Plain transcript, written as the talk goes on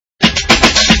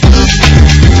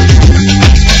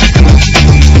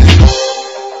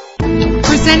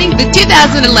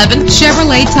2011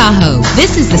 Chevrolet Tahoe.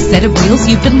 This is the set of wheels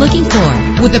you've been looking for,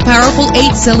 with a powerful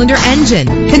 8-cylinder engine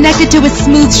connected to a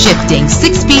smooth shifting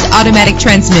 6-speed automatic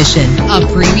transmission. A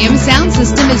premium sound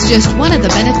system is just one of the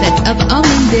benefits of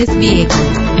owning this vehicle.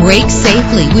 Brake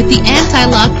safely with the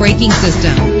anti-lock braking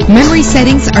system. Memory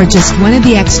settings are just one of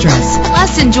the extras.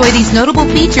 Plus, enjoy these notable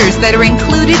features that are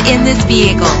included in this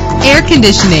vehicle: air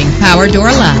conditioning, power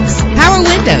door locks, power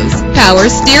windows, power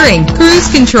steering, cruise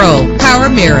control, power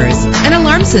mirrors, an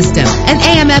alarm system, an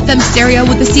AM/FM stereo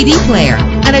with a CD player,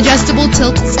 an adjustable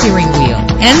tilt steering wheel.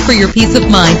 And for your peace of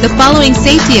mind, the following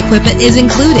safety equipment is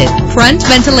included: front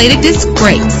ventilated disc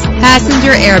brakes,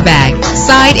 passenger airbag,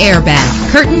 side airbag,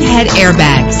 curtain head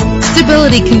airbags,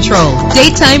 stability control,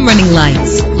 daytime running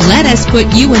lights. Let us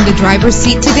put you in the driver's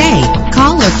seat today.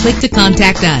 Call or click to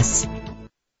contact us.